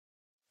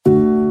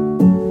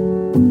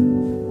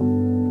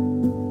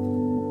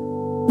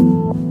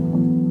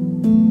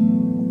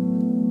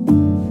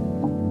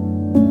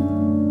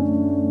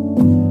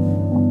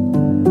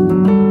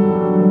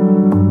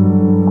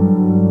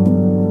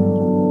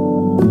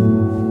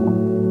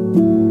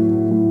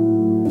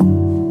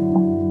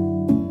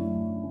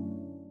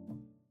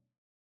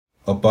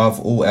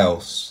Above all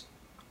else,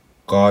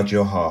 guard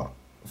your heart,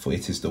 for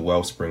it is the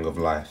wellspring of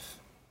life.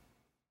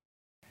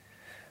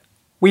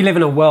 We live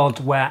in a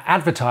world where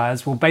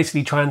advertisers will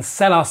basically try and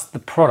sell us the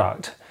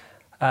product,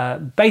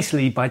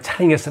 basically by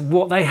telling us that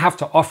what they have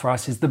to offer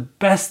us is the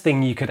best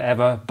thing you could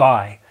ever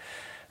buy.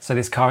 So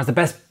this car is the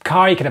best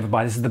car you could ever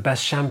buy. This is the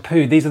best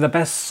shampoo. These are the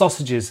best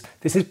sausages.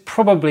 This is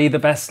probably the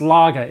best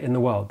lager in the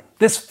world.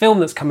 This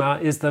film that's come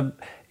out is the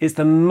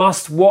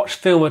must-watch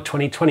film of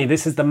 2020.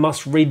 This is the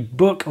must-read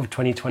book of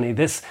 2020.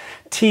 This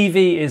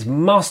TV is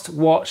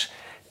must-watch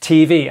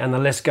TV, and the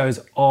list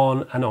goes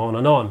on and on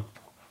and on.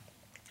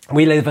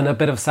 We live in a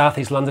bit of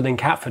southeast London in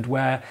Catford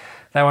where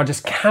there are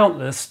just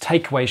countless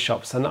takeaway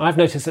shops, and I've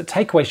noticed that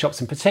takeaway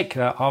shops in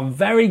particular are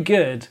very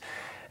good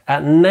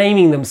at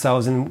naming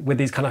themselves with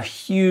these kind of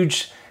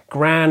huge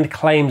grand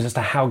claims as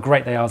to how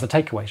great they are as a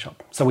takeaway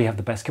shop. So we have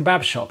the best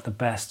kebab shop, the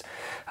best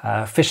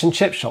fish and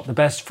chip shop, the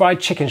best fried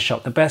chicken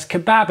shop, the best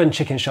kebab and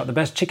chicken shop, the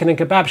best chicken and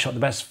kebab shop, the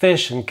best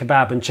fish and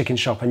kebab and chicken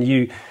shop, and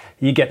you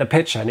get the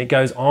picture, and it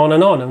goes on.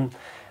 And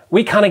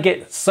we kind of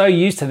get so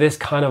used to this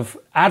kind of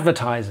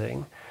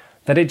advertising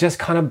that it just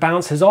kind of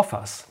bounces off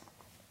us.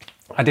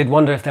 I did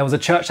wonder if there was a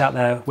church out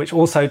there which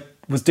also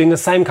was doing the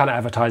same kind of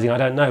advertising. I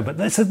don't know, but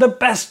this is the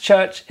best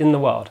church in the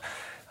world.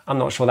 I'm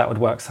not sure that would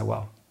work so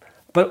well.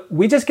 But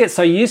we just get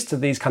so used to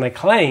these kind of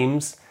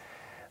claims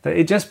that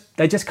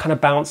they just kind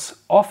of bounce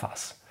off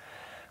us.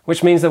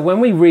 Which means that when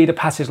we read a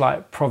passage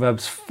like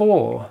Proverbs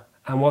 4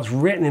 and what's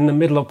written in the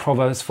middle of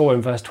Proverbs 4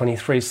 in verse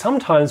 23,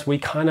 sometimes we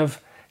kind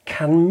of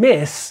can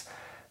miss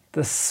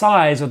the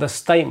size of the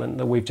statement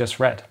that we've just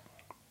read.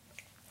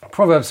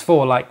 Proverbs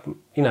 4, like,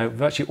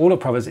 virtually all of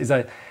Proverbs is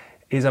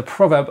a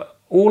proverb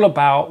all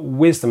about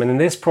wisdom. And in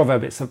this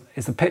proverb, it's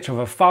a picture of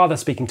a father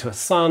speaking to a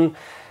son,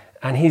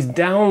 and he's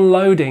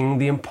downloading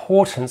the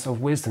importance of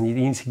wisdom. You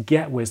need to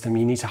get wisdom.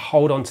 You need to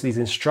hold on to these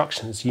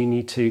instructions. You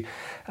need to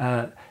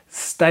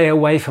stay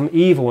away from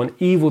evil and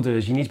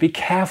evildoers. You need to be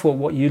careful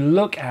what you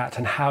look at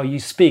and how you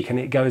speak, and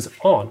it goes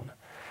on.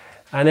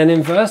 And then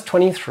in verse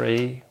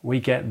 23, we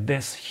get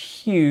this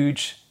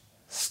huge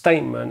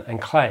statement and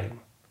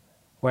claim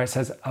where it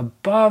says,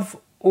 above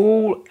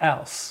all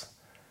else,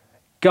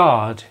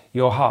 guard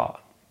your heart.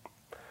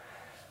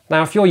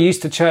 Now, if you're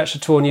used to church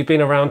at all and you've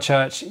been around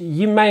church,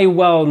 you may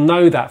well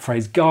know that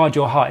phrase, guard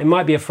your heart. It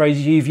might be a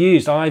phrase you've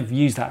used. I've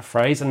used that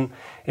phrase. And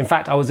in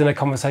fact, I was in a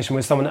conversation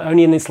with someone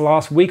only in this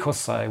last week or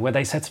so where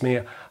they said to me,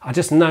 I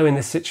just know in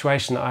this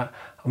situation,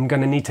 I'm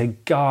going to need to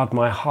guard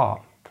my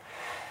heart.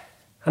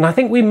 And I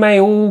think we may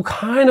all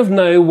kind of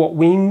know what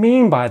we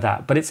mean by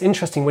that. But it's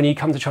interesting when you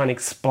come to try and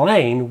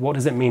explain what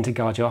does it mean to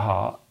guard your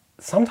heart.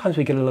 Sometimes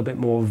we get a little bit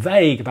more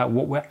vague about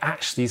what we're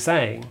actually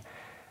saying,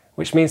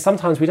 which means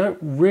sometimes we don't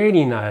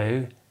really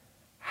know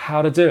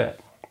how to do it.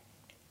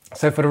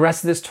 So for the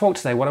rest of this talk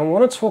today, what I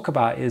want to talk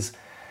about is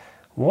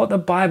what the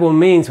Bible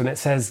means when it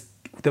says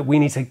that we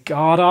need to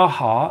guard our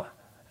heart,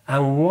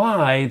 and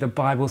why the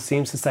Bible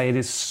seems to say it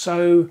is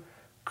so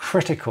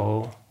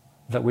critical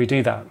that we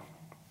do that.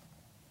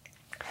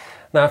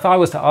 Now, if I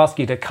was to ask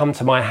you to come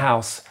to my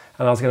house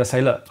and I was going to say,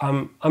 look,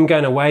 I'm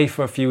going away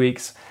for a few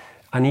weeks,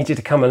 I need you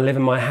to come and live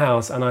in my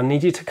house, and I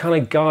need you to kind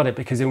of guard it,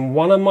 because in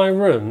one of my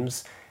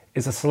rooms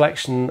is a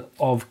selection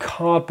of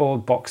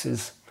cardboard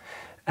boxes,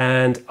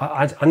 and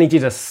I need you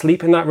to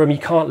sleep in that room. You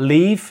can't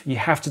leave. You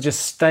have to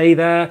just stay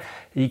there.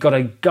 You've got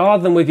to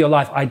guard them with your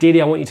life.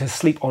 Ideally, I want you to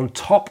sleep on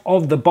top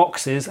of the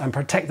boxes and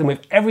protect them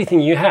with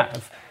everything you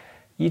have.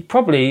 You'd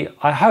probably,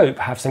 I hope,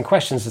 have some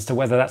questions as to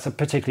whether that's a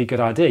particularly good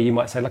idea. You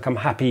might say, look, I'm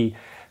happy,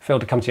 Phil,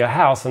 to come to your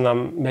house, and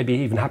I'm maybe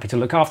even happy to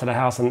look after the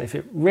house, and if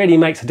it really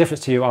makes a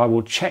difference to you, I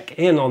will check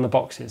in on the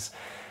boxes.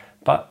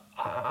 But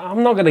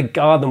I'm not going to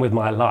guard them with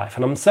my life,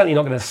 and I'm certainly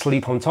not going to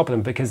sleep on top of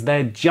them, because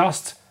they're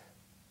just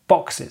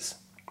boxes.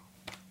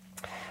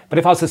 But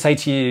if I was to say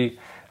to you,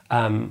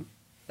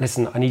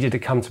 listen, I need you to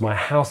come to my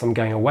house, I'm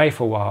going away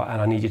for a while,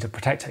 and I need you to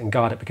protect it and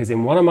guard it, because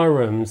in one of my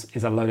rooms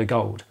is a load of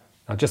gold.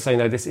 Now, just so you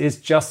know, this is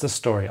just a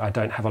story. I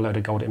don't have a load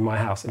of gold in my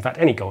house. In fact,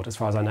 any gold, as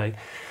far as I know.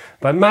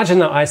 But imagine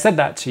that I said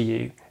that to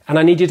you, and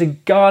I need you to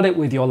guard it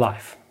with your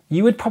life.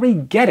 You would probably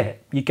get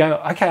it. You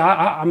go, okay,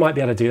 I might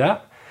be able to do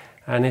that.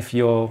 And if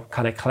you're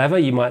kind of clever,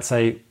 you might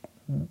say,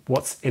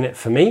 what's in it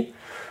for me?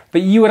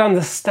 But you would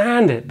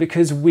understand it,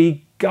 because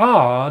we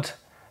guard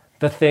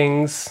the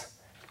things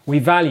we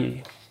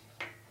value.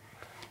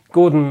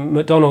 Gordon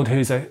MacDonald,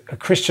 who's a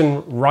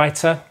Christian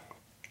writer,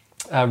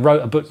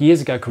 wrote a book years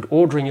ago called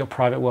Ordering Your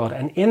Private World.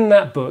 And in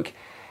that book,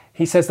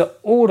 he says that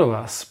all of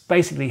us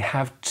basically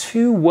have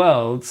two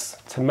worlds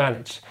to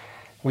manage.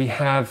 We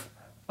have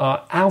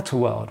our outer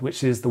world,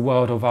 which is the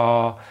world of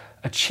our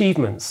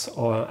achievements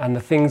and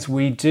the things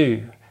we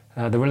do,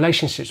 the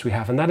relationships we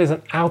have. And that is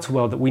an outer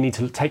world that we need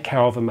to take care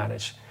of and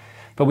manage.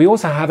 But we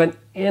also have an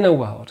inner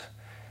world,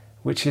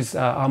 which is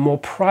our more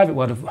private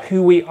world of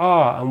who we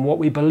are and what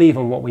we believe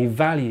and what we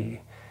value.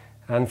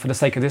 And for the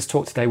sake of this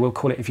talk today, we'll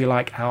call it, if you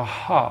like, our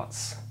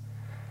hearts.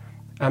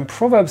 And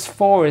Proverbs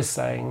 4 is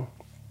saying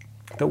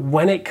that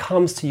when it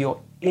comes to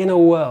your inner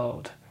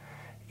world,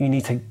 you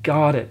need to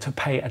guard it, to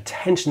pay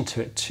attention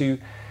to it, to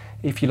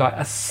if you like,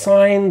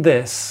 assign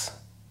this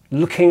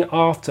looking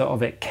after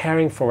of it,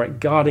 caring for it,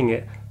 guarding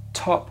it,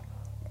 top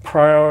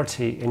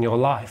priority in your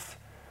life.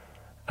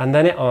 And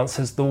then it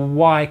answers the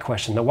why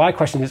question. The why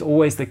question is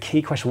always the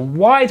key question.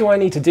 Why do I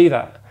need to do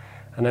that?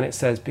 And then it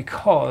says,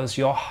 because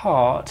your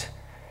heart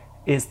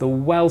is the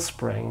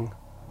wellspring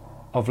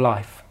of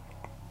life.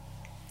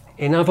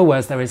 In other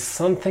words, there is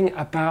something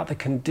about the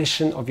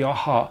condition of your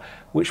heart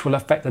which will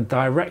affect the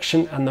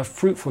direction and the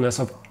fruitfulness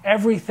of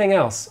everything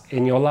else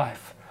in your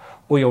life.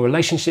 All your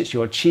relationships,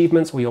 your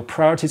achievements, all your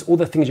priorities, all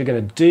the things you're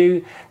going to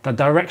do, the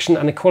direction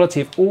and the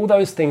quality of all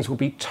those things will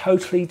be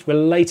totally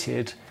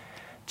related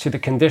to the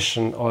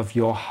condition of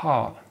your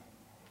heart.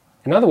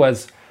 In other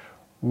words,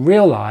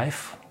 real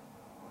life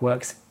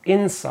works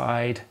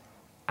inside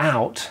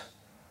out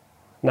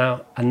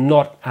now and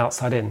not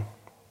outside in.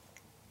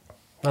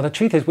 Now the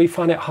truth is we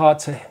find it hard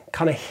to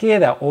kind of hear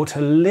that or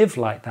to live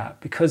like that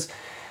because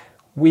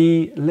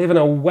we live in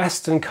a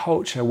Western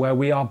culture where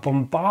we are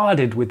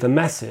bombarded with the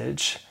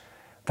message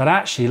that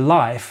actually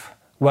life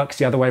works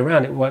the other way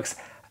around. It works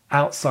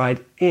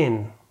outside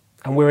in.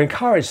 And we're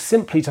encouraged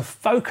simply to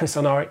focus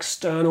on our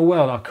external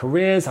world, our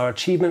careers, our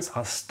achievements,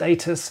 our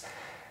status,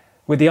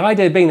 with the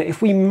idea being that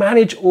if we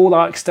manage all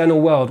our external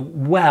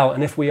world well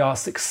and if we are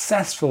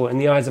successful in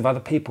the eyes of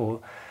other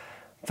people,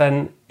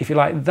 then, if you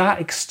like,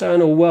 that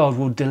external world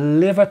will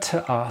deliver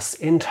to us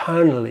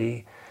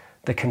internally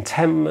the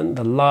contentment,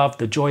 the love,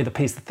 the joy, the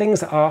peace, the things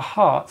that our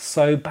hearts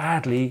so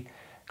badly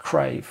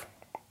crave.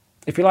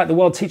 If you like, the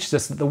world teaches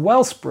us that the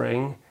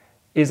wellspring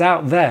is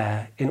out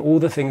there in all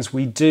the things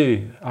we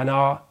do and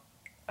our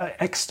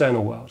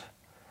external world.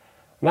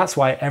 And that's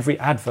why every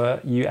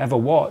advert you ever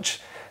watch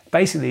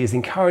basically is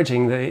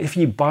encouraging that if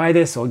you buy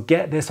this or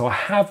get this or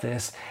have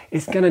this,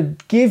 it's going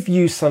to give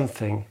you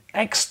something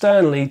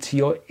externally to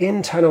your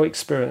internal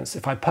experience.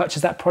 If I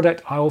purchase that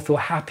product, I will feel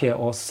happier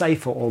or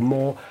safer or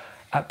more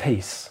at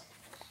peace.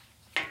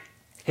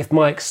 If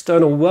my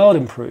external world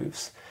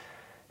improves,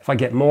 if I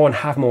get more and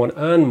have more and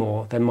earn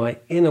more, then my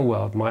inner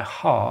world, my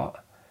heart,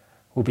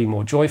 will be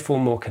more joyful,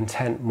 more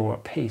content, more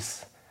at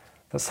peace.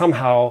 That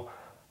somehow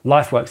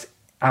life works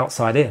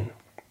outside in.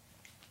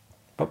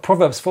 But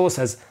Proverbs 4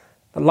 says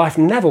that life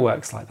never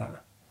works like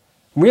that.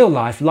 Real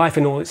life, life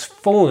in all its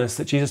fullness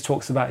that Jesus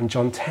talks about in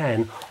John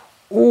 10,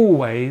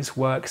 always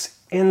works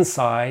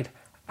inside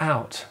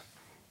out.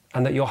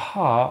 And that your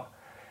heart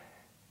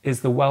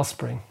is the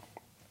wellspring.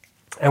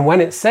 And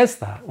when it says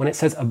that, when it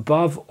says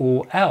above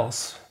all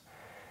else,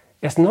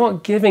 it's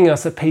not giving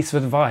us a piece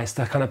of advice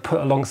to kind of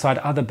put alongside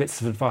other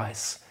bits of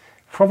advice.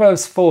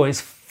 Proverbs 4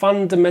 is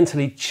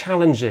fundamentally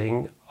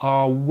challenging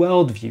our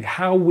worldview,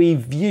 how we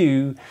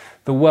view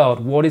the world,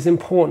 what is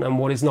important and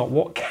what is not,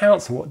 what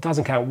counts and what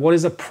doesn't count, what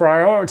is a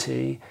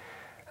priority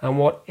and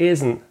what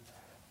isn't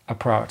a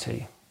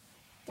priority.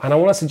 And I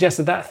want to suggest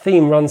that that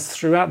theme runs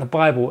throughout the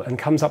Bible and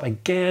comes up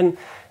again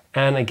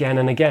and again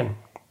and again.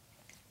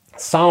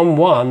 Psalm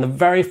 1, the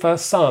very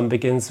first psalm,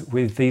 begins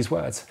with these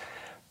words: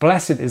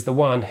 "Blessed is the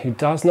one who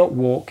does not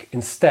walk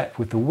in step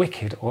with the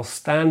wicked, or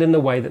stand in the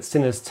way that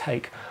sinners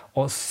take,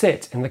 or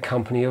sit in the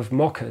company of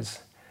mockers,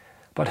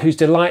 but whose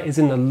delight is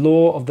in the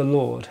law of the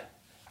Lord,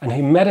 and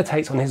who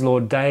meditates on his law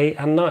day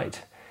and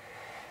night.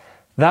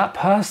 That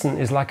person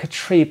is like a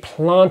tree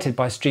planted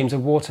by streams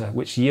of water,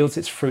 which yields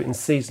its fruit in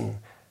season,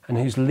 and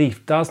whose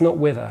leaf does not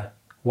wither.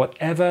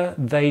 Whatever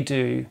they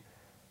do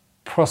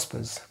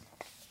prospers."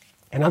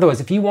 In other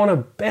words, if you want to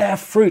bear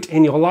fruit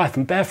in your life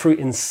and bear fruit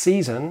in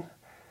season,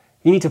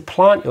 you need to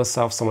plant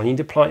yourself somewhere. You need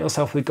to plant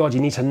yourself with God. You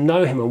need to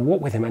know him and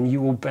walk with him, and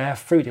you will bear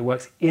fruit. It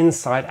works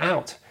inside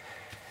out.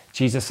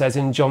 Jesus says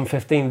in John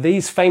 15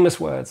 these famous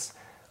words: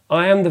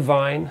 "I am the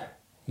vine,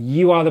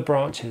 you are the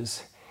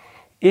branches.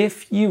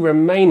 If you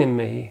remain in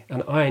me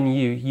and I in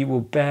you, you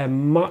will bear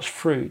much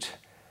fruit.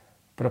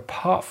 But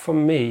apart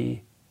from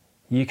me,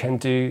 you can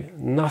do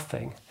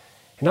nothing."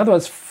 In other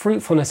words,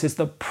 fruitfulness is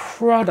the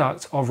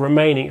product of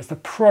remaining. It's the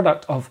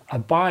product of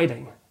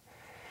abiding.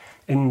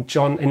 In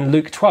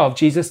Luke 12,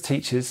 Jesus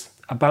teaches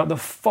about the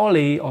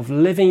folly of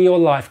living your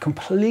life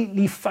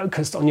completely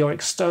focused on your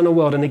external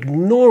world and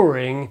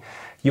ignoring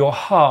your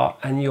heart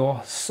and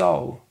your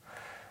soul.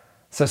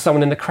 So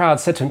someone in the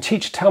crowd said to him,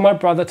 "Teacher, tell my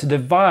brother to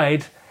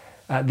divide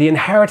the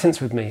inheritance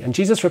with me." And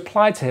Jesus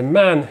replied to him,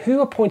 "Man,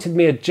 who appointed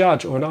me a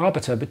judge or an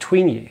arbiter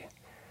between you?"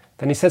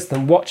 Then he says to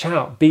them, "Watch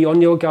out, be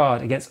on your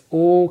guard against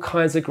all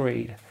kinds of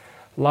greed.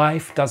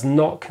 Life does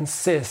not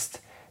consist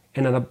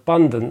in an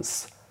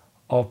abundance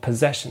of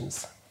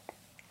possessions."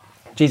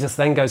 Jesus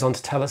then goes on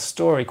to tell a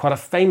story, quite a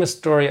famous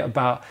story,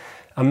 about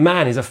a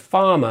man. He's a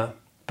farmer,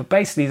 but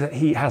basically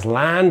he has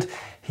land,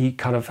 he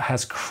kind of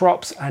has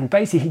crops, and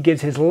basically he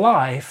gives his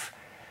life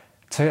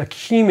to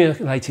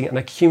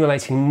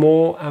accumulating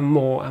more and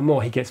more and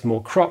more. He gets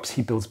more crops,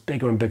 he builds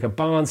bigger and bigger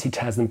barns, he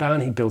tears them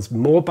down, he builds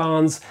more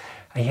barns,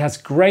 and he has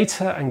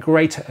greater and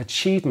greater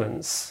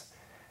achievements.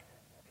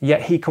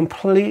 Yet he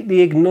completely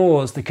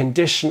ignores the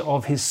condition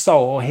of his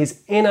soul, or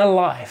his inner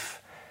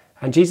life.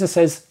 And Jesus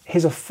says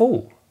he's a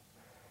fool,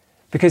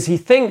 because he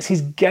thinks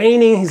he's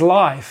gaining his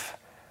life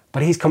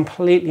But he's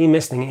completely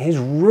missing it. He's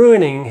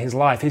ruining his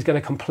life. He's going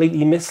to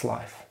completely miss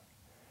life.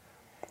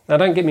 Now,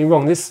 don't get me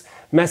wrong. This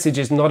message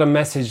is not a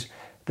message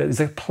that is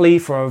a plea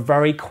for a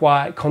very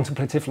quiet,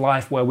 contemplative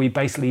life where we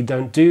basically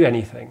don't do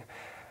anything.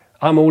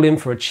 I'm all in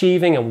for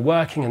achieving and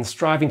working and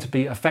striving to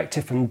be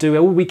effective and do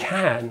all we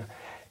can.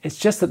 It's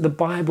just that the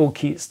Bible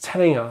keeps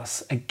telling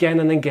us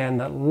again and again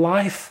that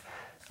life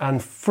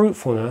and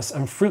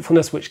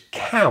fruitfulness which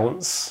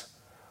counts,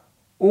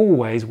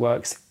 always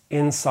works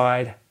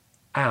inside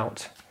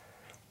out.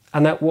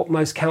 And that what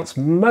most counts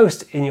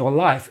most in your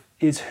life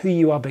is who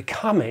you are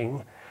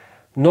becoming,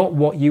 not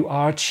what you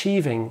are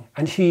achieving.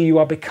 And who you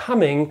are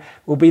becoming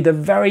will be the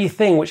very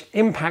thing which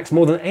impacts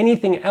more than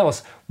anything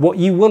else what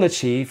you will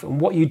achieve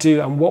and what you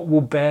do and what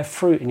will bear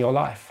fruit in your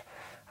life.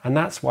 And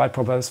that's why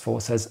Proverbs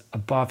 4 says,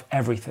 above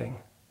everything,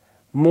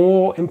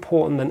 more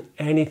important than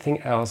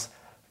anything else,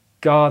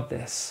 guard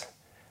this.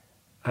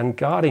 And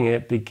guarding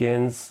it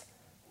begins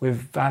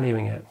with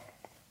valuing it.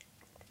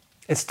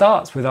 It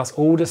starts with us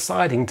all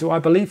deciding, do I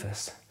believe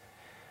this?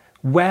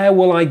 Where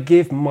will I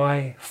give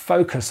my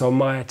focus or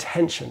my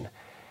attention?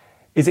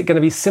 Is it going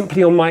to be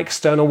simply on my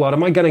external world?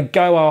 Am I going to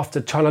go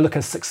after trying to look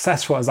as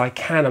successful as I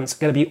can? It's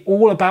going to be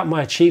all about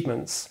my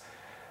achievements.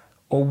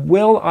 Or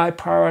will I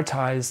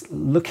prioritize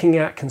looking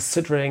at,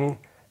 considering,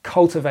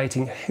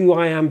 cultivating who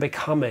I am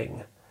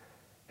becoming,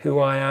 who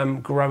I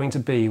am growing to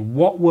be?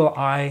 What will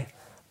I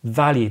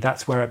value?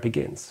 That's where it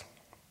begins.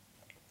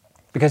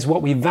 Because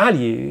what we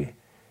value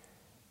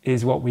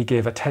is what we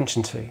give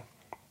attention to.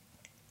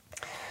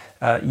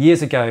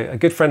 Years ago, a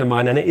good friend of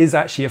mine, and it is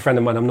actually a friend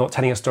of mine, I'm not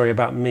telling a story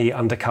about me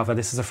undercover,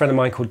 this is a friend of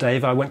mine called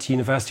Dave. I went to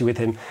university with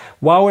him.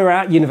 While we were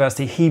at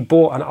university, he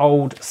bought an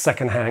old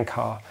second-hand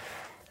car.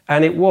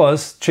 And it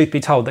was, truth be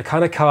told, the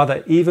kind of car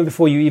that even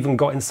before you even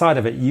got inside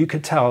of it, you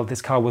could tell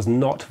this car was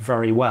not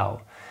very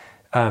well.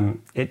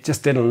 It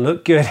just didn't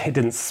look good, it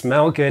didn't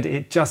smell good,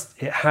 it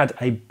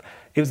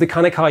was the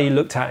kind of car you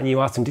looked at and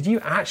you asked him, did you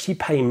actually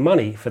pay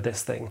money for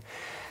this thing?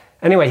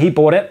 Anyway, he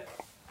bought it.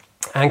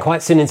 And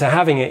quite soon into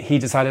having it, he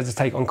decided to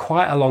take on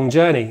quite a long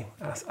journey.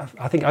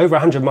 I think over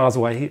 100 miles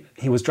away.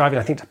 He was driving,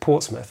 I think, to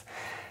Portsmouth.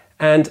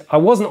 And I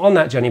wasn't on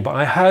that journey, but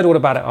I heard all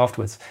about it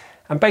afterwards.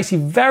 And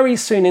basically, very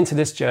soon into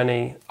this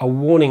journey, a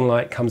warning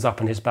light comes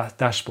up on his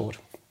dashboard.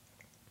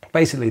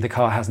 Basically, the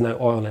car has no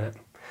oil in it.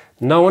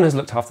 No one has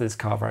looked after this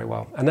car very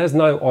well. And there's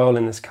no oil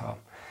in this car.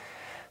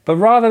 But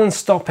rather than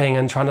stopping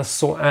and trying to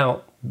sort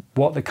out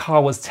what the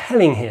car was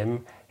telling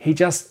him, he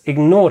just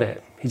ignored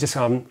it. He just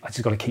said, I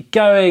just got to keep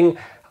going.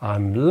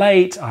 I'm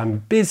late, I'm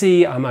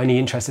busy, I'm only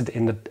interested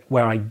in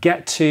where I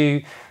get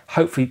to.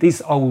 Hopefully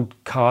these old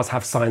cars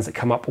have signs that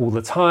come up all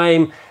the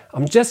time.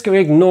 I'm just going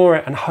to ignore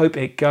it and hope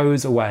it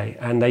goes away.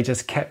 And they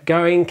just kept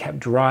going, kept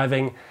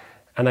driving,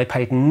 and they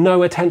paid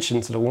no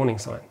attention to the warning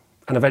sign.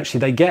 And eventually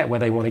they get where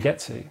they want to get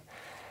to.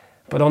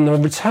 But on the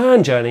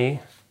return journey,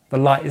 the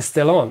light is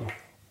still on.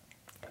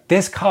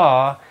 This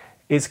car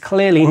is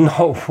clearly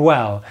not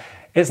well.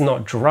 It's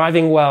not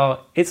driving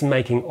well, it's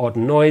making odd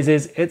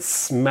noises, it's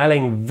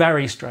smelling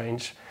very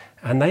strange,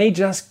 and they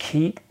just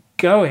keep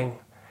going.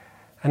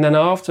 And then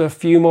after a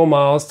few more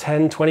miles,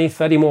 10, 20,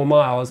 30 more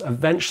miles,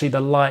 eventually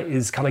the light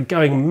is kind of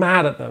going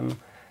mad at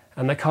them,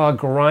 and the car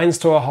grinds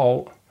to a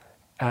halt,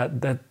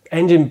 the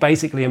engine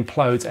basically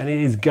implodes, and it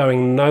is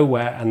going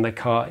nowhere, and the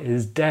car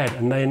is dead.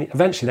 And then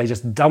eventually they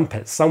just dump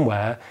it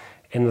somewhere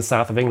in the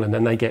south of England,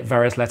 and they get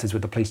various letters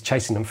with the police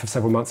chasing them for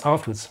several months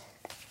afterwards.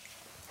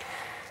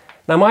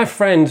 Now, my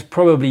friend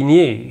probably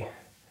knew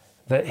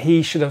that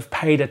he should have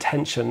paid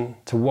attention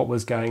to what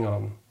was going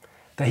on,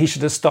 that he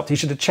should have stopped, he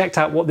should have checked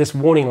out what this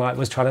warning light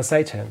was trying to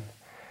say to him.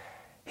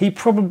 He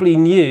probably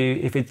knew,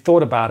 if he'd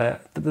thought about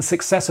it, that the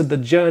success of the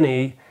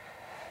journey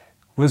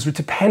was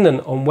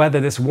dependent on whether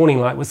this warning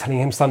light was telling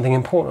him something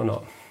important or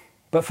not.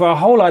 But for a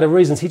whole lot of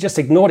reasons, he just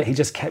ignored it, he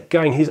just kept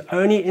going. He's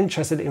only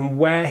interested in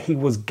where he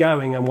was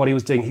going and what he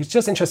was doing. He was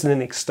just interested in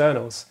the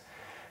externals.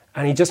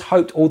 And he just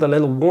hoped all the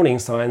little warning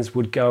signs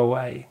would go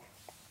away.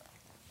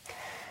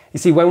 You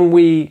see, when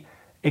we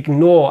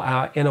ignore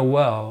our inner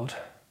world,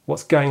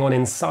 what's going on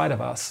inside of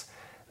us,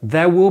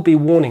 there will be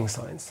warning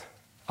signs.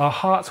 Our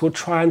hearts will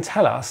try and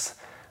tell us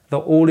that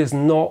all is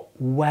not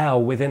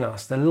well within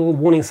us. The little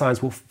warning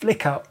signs will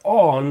flicker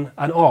on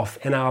and off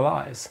in our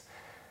lives.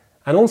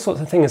 And all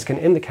sorts of things can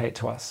indicate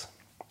to us.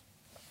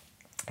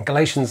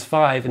 Galatians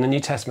 5 in the New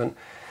Testament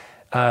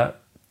has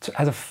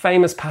a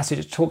famous passage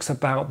that talks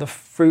about the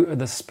fruit of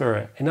the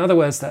Spirit. In other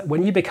words, that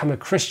when you become a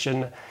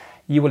Christian,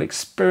 you will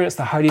experience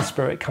the Holy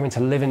Spirit coming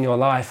to live in your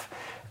life.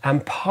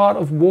 And part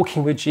of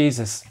walking with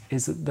Jesus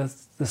is that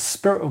the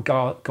Spirit of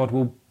God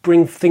will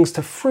bring things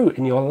to fruit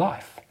in your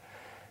life.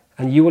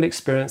 And you will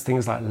experience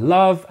things like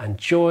love and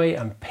joy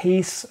and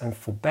peace and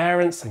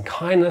forbearance and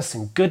kindness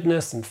and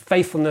goodness and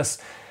faithfulness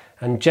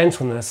and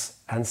gentleness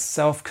and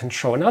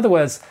self-control. In other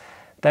words,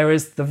 there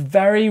is the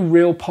very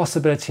real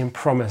possibility and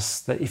promise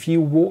that if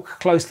you walk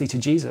closely to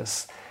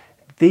Jesus,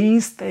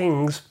 these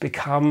things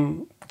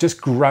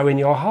just grow in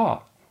your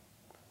heart.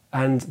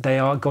 And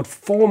God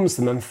forms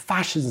them and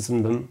fashions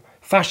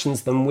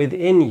them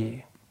within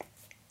you.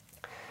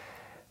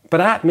 But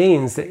that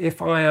means that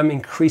if I am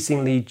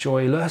increasingly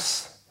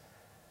joyless,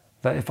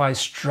 that if I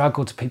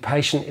struggle to be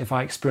patient, if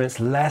I experience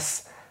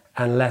less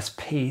and less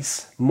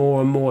peace,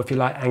 more and more, if you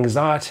like,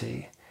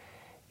 anxiety,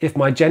 if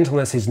my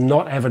gentleness is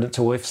not evident,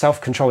 or if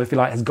self-control, if you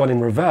like, has gone in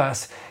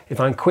reverse, if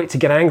I'm quick to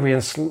get angry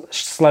and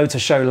slow to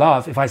show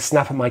love, if I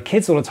snap at my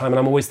kids all the time and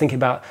I'm always thinking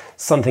about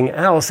something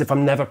else, if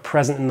I'm never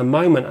present in the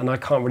moment and I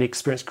can't really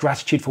experience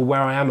gratitude for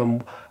where I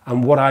am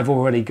and what I've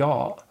already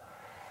got,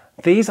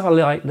 these are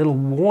like little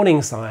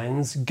warning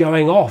signs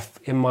going off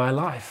in my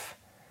life,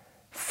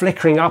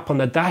 flickering up on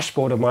the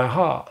dashboard of my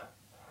heart.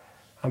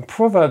 And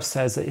Proverbs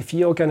says that if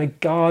you're going to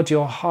guard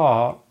your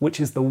heart, which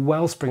is the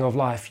wellspring of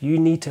life, you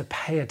need to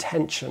pay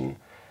attention,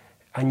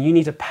 and you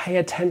need to pay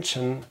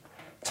attention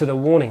to the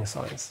warning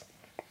signs.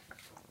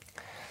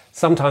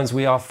 Sometimes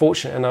we are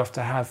fortunate enough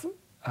to have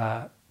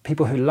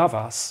people who love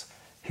us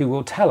who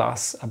will tell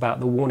us about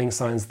the warning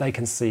signs they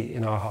can see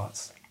in our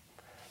hearts.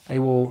 They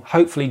will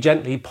hopefully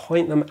gently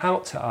point them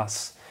out to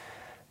us,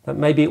 that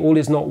maybe all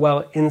is not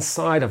well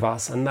inside of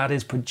us, and that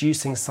is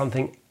producing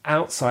something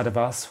outside of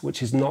us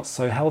which is not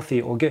so healthy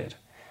or good.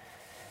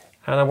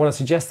 And I want to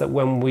suggest that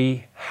when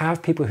we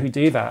have people who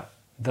do that,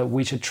 that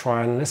we should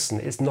try and listen.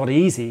 It's not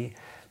easy,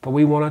 but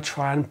we want to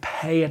try and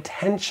pay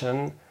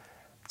attention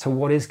to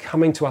what is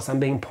coming to us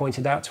and being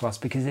pointed out to us,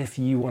 because if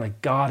you want to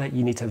guard it,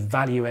 you need to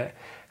value it,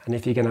 and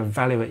if you're going to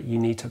value it, you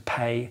need to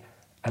pay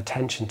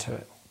attention to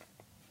it.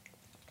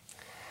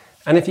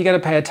 And if you're going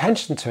to pay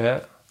attention to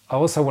it, I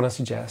also want to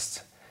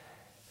suggest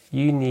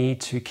you need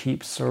to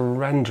keep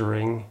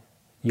surrendering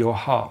your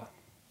heart.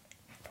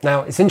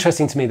 Now, it's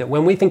interesting to me that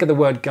when we think of the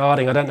word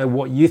guarding, I don't know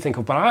what you think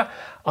of, but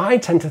I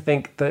tend to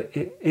think that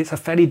it's a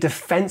fairly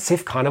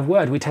defensive kind of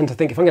word. We tend to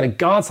think if I'm going to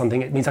guard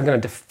something, it means I'm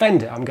going to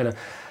defend it.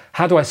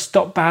 How do I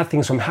stop bad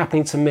things from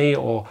happening to me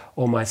or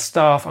my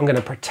staff? I'm going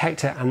to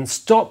protect it and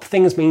stop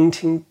things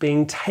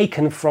being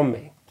taken from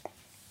me.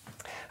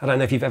 I don't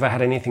know if you've ever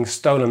had anything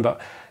stolen, but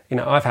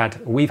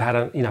we've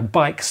had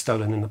bikes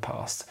stolen in the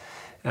past,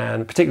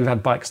 and particularly we've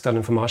had bikes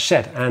stolen from our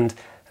shed. And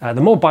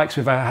the more bikes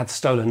we've ever had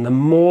stolen, the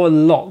more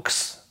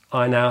locks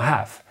I now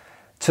have,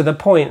 to the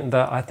point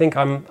that I think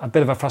I'm a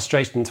bit of a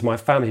frustration to my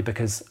family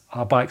because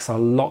our bikes are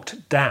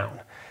locked down.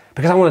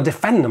 Because I want to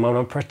defend them, I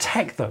want to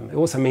protect them. It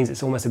also means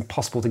it's almost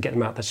impossible to get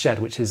them out of the shed,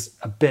 which is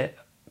a bit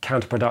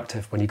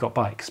counterproductive when you've got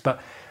bikes.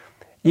 But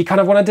you kind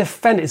of want to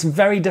defend it. It's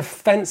very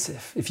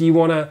defensive. If you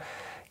want to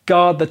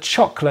guard the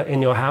chocolate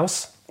in your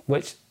house,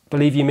 which,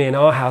 believe you me, in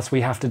our house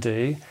we have to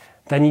do,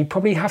 then you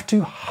probably have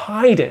to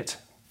hide it,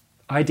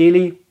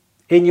 ideally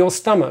in your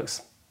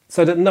stomachs,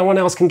 so that no one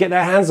else can get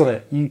their hands on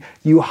it.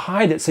 You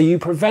hide it, so you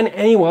prevent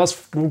anyone else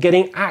from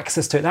getting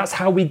access to it. That's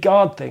how we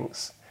guard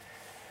things.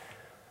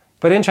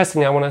 But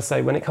interestingly, I want to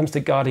say, when it comes to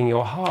guarding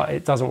your heart,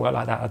 it doesn't work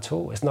like that at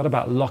all. It's not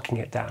about locking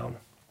it down.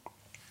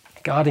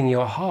 Guarding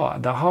your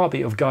heart, the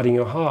heartbeat of guarding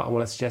your heart, I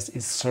want to suggest,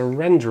 is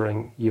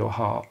surrendering your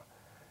heart.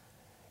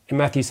 In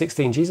Matthew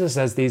 16, Jesus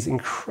says these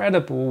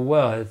incredible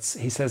words.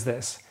 He says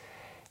this: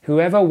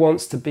 "Whoever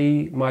wants to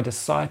be my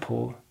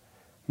disciple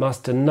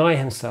must deny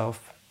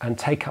himself and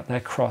take up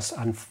their cross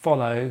and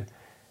follow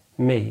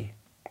me.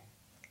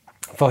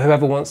 For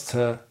whoever wants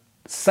to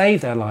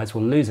save their lives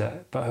will lose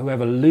it, but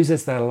whoever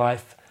loses their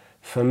life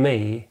for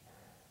me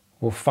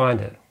will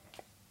find it."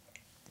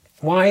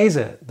 Why is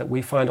it that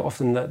we find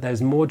often that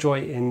there's more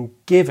joy in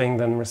giving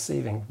than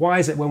receiving? Why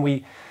is it when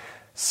we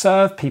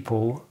serve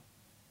people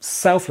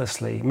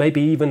selflessly,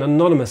 maybe even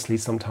anonymously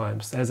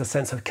sometimes, there's a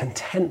sense of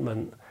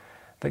contentment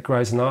that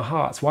grows in our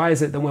hearts? Why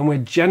is it that when we're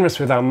generous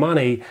with our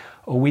money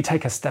or we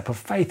take a step of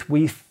faith,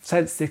 we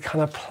sense this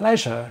kind of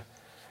pleasure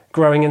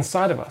growing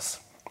inside of us?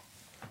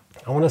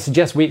 I want to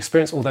suggest we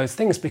experience all those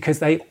things because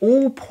they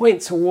all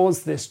point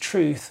towards this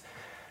truth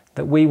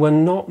that we were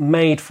not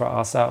made for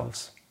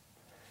ourselves,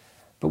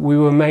 but we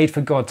were made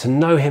for God, to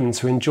know Him,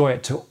 to enjoy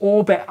it, to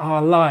orbit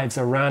our lives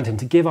around Him,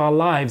 to give our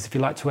lives, if you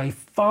like, to a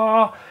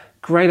far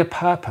greater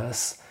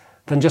purpose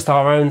than just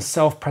our own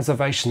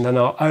self-preservation, than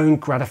our own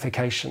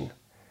gratification.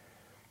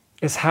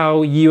 It's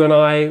how you and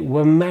I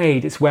were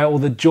made. It's where all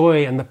the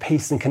joy and the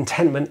peace and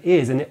contentment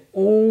is. And it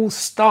all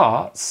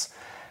starts,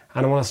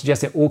 and I want to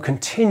suggest it all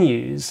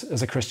continues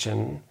as a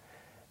Christian,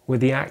 with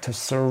the act of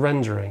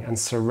surrendering and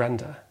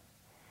surrender.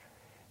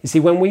 You see,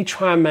 when we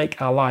try and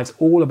make our lives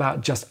all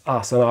about just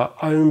us and our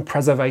own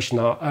preservation,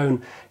 our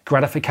own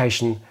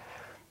gratification,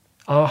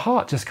 our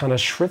heart just kind of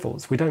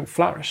shrivels. We don't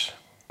flourish.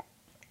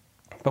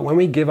 But when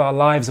we give our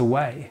lives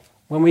away,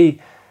 when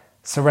we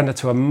surrender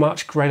to a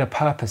much greater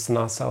purpose than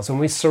ourselves, when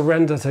we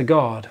surrender to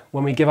God,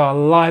 when we give our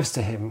lives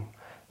to Him,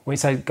 when we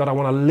say, God, I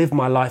want to live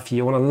my life for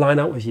you, I want to line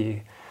up with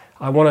you,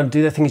 I want to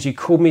do the things you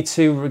called me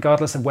to,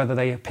 regardless of whether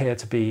they appear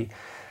to be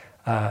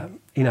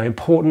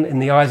important in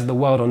the eyes of the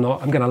world or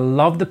not. I'm going to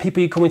love the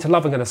people you call me to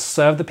love. I'm going to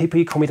serve the people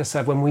you call me to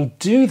serve. When we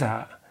do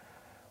that,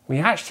 we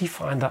actually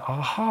find that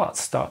our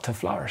hearts start to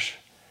flourish,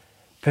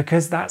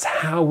 because that's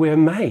how we're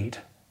made.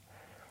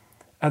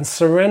 And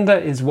surrender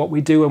is what we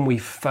do when we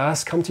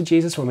first come to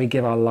Jesus, when we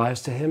give our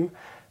lives to Him.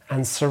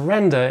 And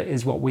surrender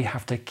is what we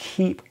have to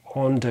keep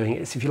on doing.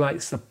 It's, if you like,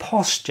 it's the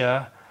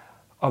posture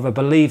of a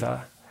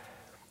believer,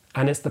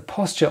 and it's the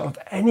posture of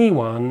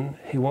anyone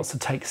who wants to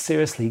take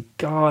seriously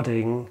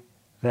guarding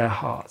their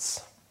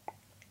hearts.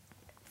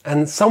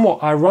 And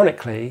somewhat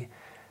ironically,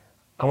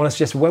 I want to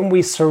suggest when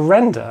we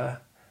surrender,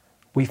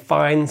 we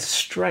find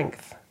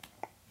strength.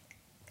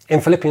 In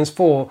Philippians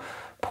 4,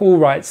 Paul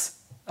writes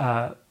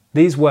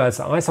these words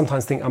that I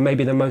sometimes think are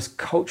maybe the most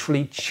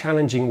culturally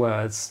challenging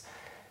words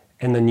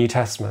in the New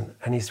Testament.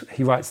 And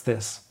he writes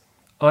this: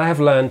 I have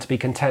learned to be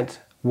content,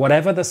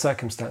 whatever the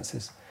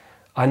circumstances.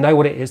 I know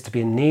what it is to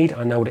be in need.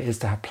 I know what it is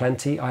to have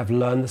plenty. I have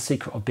learned the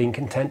secret of being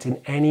content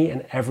in any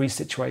and every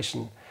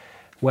situation.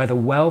 Whether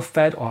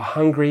well-fed or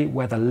hungry,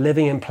 whether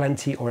living in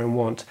plenty or in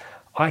want,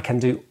 I can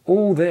do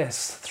all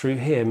this through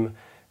him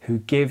who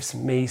gives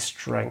me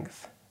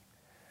strength.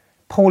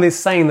 Paul is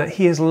saying that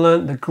he has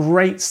learned the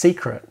great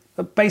secret,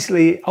 that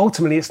basically,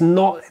 ultimately, it's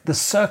not the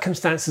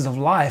circumstances of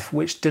life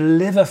which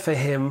deliver for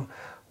him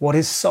what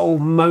his soul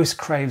most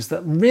craves,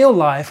 that real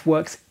life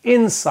works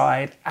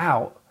inside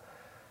out.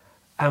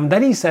 And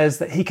then he says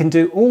that he can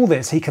do all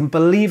this, he can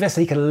believe this,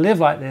 he can live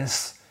like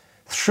this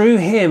through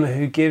him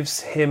who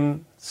gives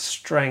him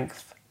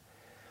strength.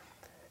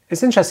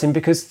 It's interesting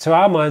because to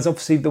our minds,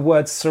 obviously, the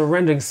word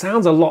surrendering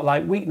sounds a lot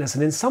like weakness,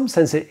 and in some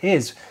sense it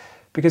is.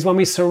 Because when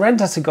we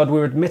surrender to God,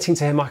 we're admitting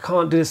to him, I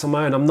can't do this on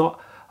my own,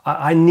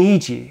 I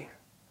need you.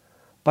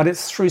 But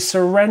it's through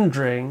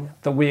surrendering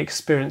that we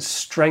experience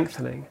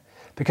strengthening.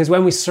 Because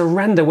when we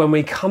surrender, when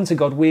we come to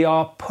God, we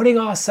are putting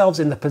ourselves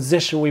in the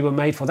position we were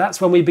made for.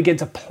 That's when we begin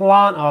to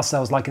plant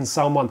ourselves, like in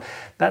Psalm 1.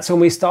 That's when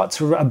we start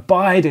to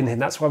abide in him.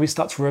 That's why we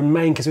start to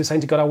remain, because we're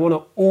saying to God, I want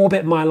to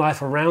orbit my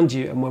life around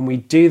you. And when we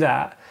do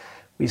that,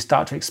 we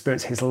start to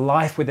experience his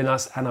life within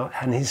us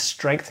and his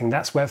strengthening.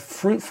 That's where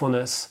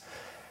fruitfulness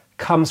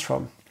comes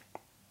from.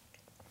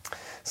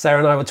 Sarah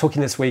and I were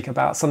talking this week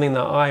about something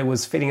that I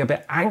was feeling a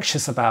bit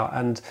anxious about,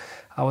 and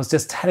I was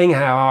just telling her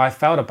how I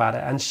felt about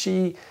it. And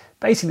she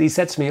basically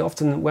said to me,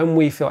 often when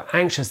we feel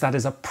anxious, that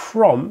is a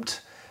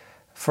prompt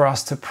for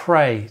us to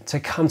pray, to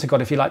come to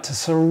God, if you like, to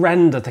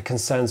surrender the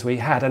concerns we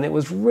had. And it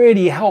was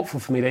really helpful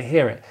for me to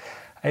hear it.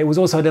 It was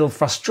also a little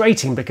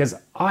frustrating because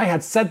I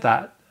had said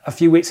that a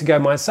few weeks ago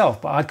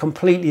myself, but I'd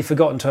completely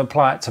forgotten to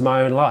apply it to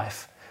my own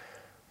life.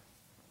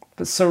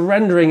 But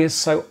surrendering is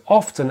so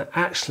often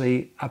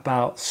actually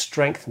about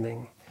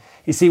strengthening.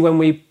 You see, when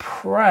we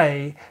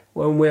pray,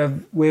 when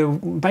we're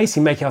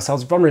basically making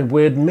ourselves vulnerable,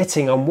 we're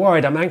admitting, I'm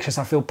worried, I'm anxious,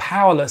 I feel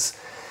powerless.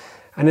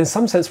 And in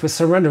some sense, we're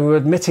surrendering, we're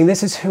admitting,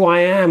 this is who I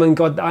am, and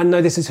God, I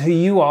know this is who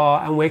you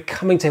are, and we're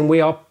coming to him,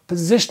 we are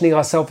positioning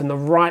ourselves in the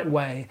right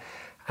way.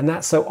 And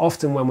that's so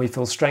often when we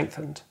feel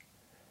strengthened.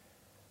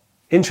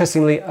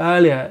 Interestingly,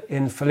 earlier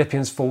in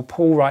Philippians 4,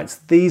 Paul writes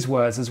these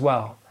words as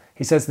well.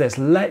 He says this: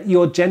 let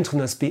your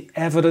gentleness be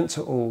evident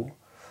to all.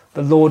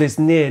 The Lord is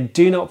near.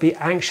 Do not be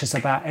anxious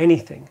about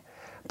anything,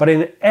 but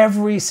in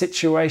every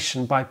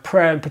situation, by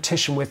prayer and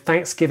petition with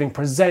thanksgiving,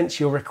 present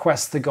your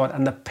requests to God,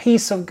 and the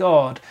peace of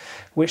God,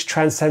 which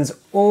transcends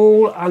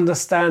all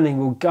understanding,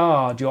 will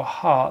guard your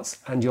hearts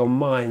and your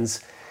minds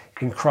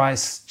in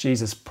Christ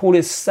Jesus. Paul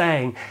is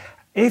saying,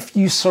 if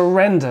you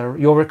surrender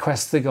your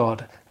requests to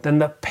God, then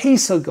the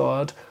peace of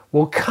God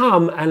will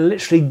come and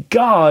literally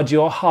guard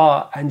your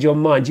heart and your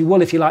mind. You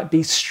will, if you like,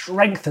 be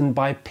strengthened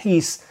by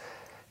peace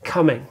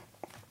coming.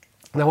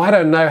 Now, I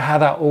don't know how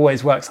that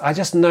always works. I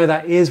just know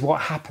that is what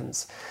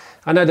happens.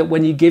 I know that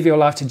when you give your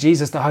life to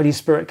Jesus, the Holy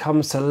Spirit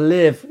comes to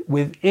live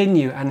within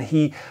you, and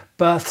he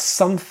births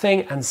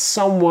something and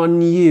someone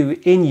new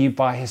in you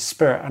by his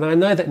Spirit. And I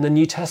know that in the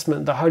New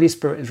Testament, the Holy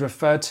Spirit is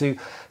referred to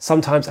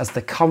sometimes as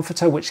the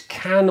Comforter, which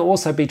can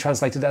also be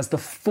translated as the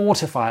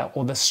Fortifier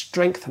or the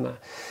Strengthener.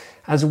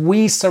 As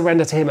we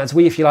surrender to him, as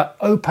we, if you like,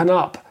 open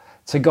up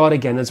to God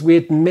again, as we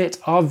admit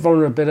our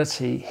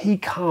vulnerability, he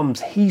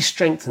comes, he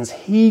strengthens,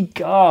 he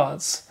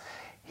guards,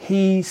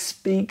 he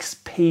speaks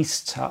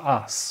peace to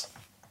us.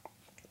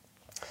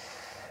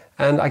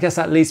 And I guess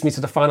that leads me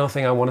to the final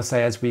thing I want to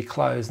say as we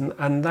close,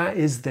 and that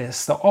is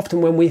this, that often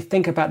when we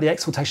think about the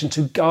exhortation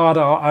to guard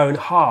our own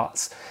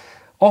hearts,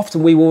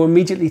 often we will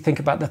immediately think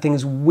about the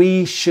things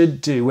we should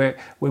do, where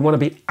we want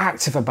to be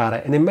active about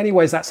it, and in many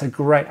ways that's a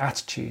great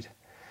attitude.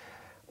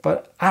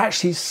 But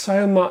actually,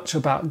 so much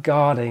about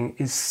guarding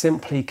is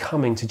simply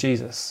coming to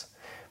Jesus.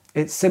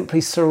 It's simply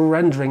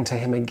surrendering to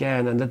him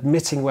again and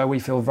admitting where we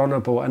feel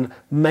vulnerable and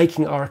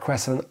making our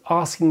requests and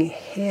asking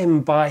him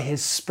by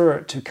his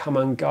Spirit to come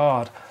and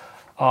guard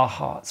our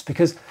hearts.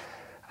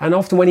 And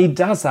often when he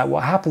does that,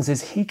 what happens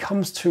is he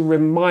comes to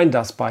remind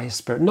us by his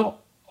Spirit, not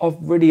of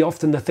really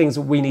often the things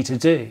that we need to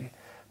do,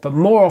 but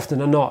more often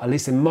than not, at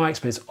least in my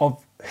experience,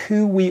 of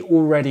who we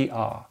already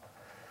are.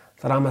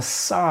 That I'm a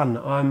son,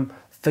 I'm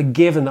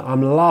forgiven, that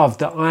I'm loved,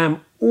 that I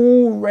am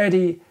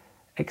already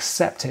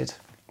accepted.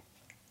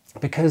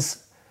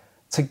 Because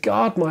to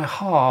guard my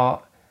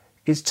heart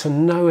is to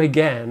know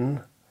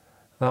again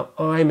that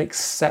I'm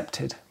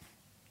accepted.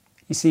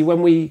 You see,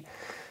 when we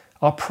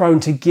are prone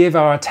to give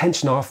our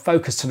attention, our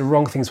focus to the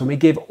wrong things, when we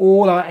give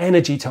all our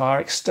energy to our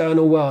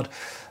external world,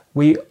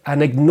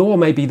 and ignore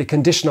maybe the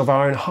condition of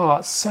our own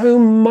heart, so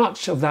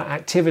much of that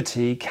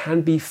activity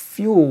can be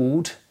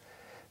fueled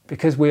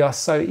because we are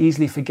so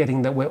easily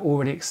forgetting that we're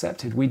already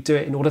accepted. We do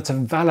it in order to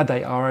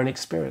validate our own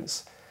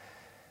experience.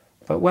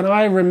 But when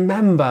I'm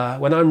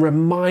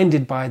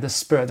reminded by the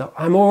Spirit that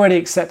I'm already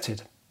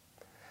accepted,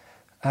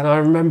 and I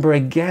remember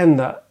again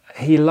that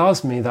He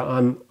loves me, that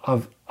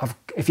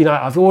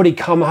I've already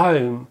come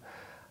home,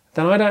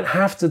 then I don't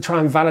have to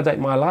try and validate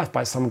my life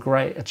by some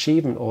great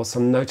achievement or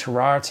some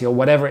notoriety or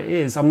whatever it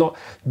is. I'm not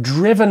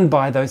driven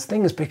by those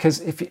things because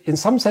in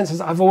some senses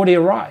I've already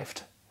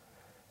arrived.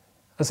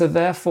 And so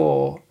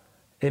therefore,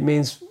 it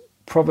means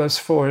Proverbs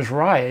 4 is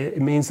right.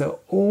 It means that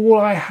all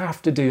I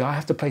have to do, I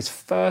have to place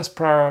first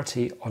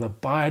priority on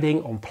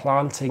abiding, on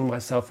planting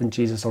myself in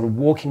Jesus, on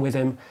walking with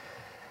Him.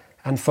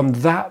 And from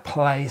that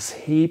place,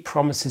 He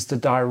promises to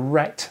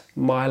direct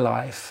my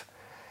life,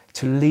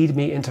 to lead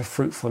me into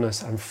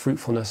fruitfulness and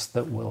fruitfulness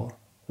that will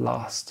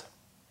last.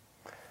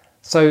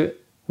 So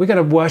we're going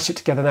to worship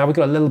together now. We've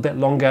got a little bit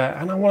longer.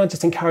 And I want to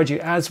just encourage you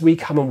as we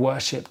come and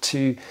worship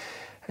to,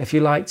 if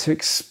you like, to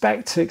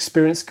expect to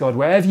experience God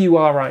wherever you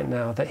are right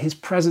now, that His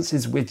presence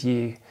is with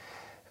you,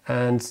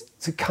 and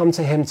to come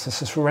to Him, to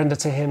surrender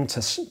to Him,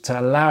 to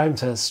allow Him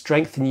to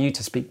strengthen you,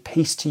 to speak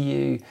peace to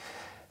you,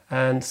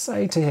 and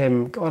say to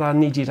Him, God, I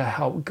need you to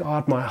help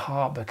guard my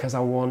heart because I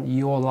want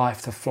your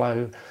life to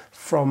flow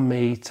from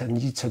me, and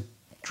you to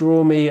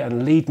draw me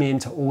and lead me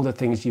into all the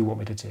things you want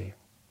me to do.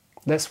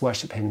 Let's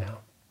worship Him now.